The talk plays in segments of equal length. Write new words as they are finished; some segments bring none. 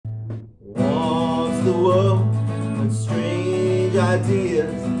across the world with strange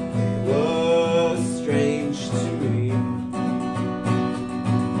ideas. It was strange to me.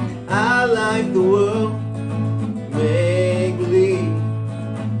 I like the world, make believe,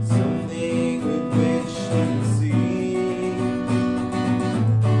 something with which to conceive.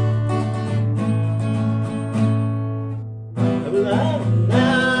 I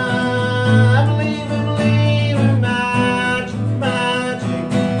believe in magic, magic.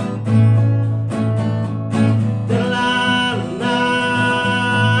 Da-la-la-la.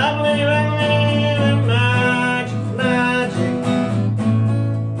 I believe in magic, magic.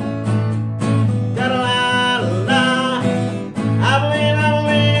 Da-la-la-la. I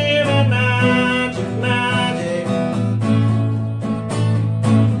believe in magic, magic.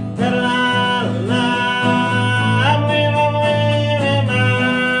 Da-la-la-la. I believe in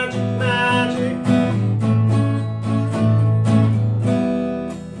magic, magic.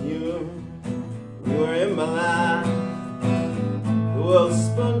 You were in my life. The world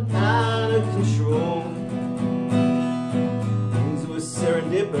spun out of control. Things were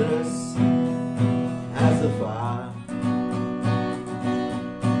serendipitous as a fire.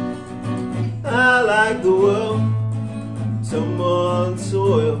 I like the world, tumble and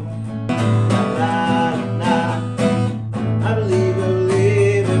toil. La, la, la. I believe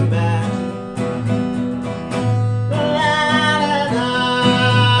in magic. La, la, la.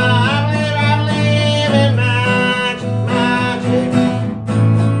 I believe in magic, magic.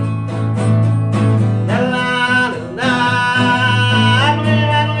 La, la, la. I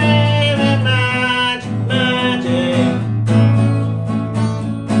believe in magic, magic.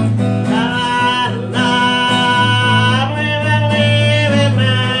 La, la, la. I believe in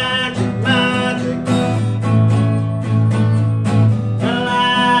magic, magic. La, la,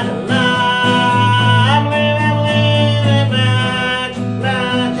 la. I believe in magic,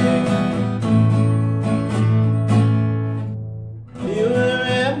 magic. You were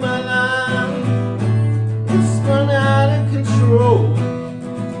in my life. It spun out of control.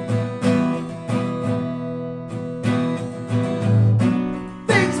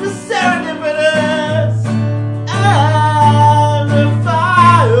 Things were serendipitous and a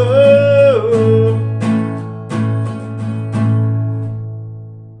fire.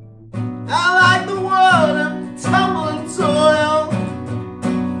 I like the world of tumble and toil.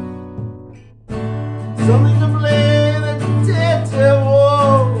 Something to play the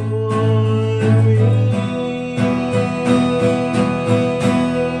daredevil in me.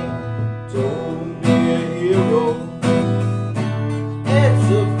 Don't be a hero. It's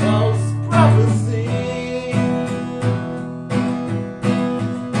a false prophecy.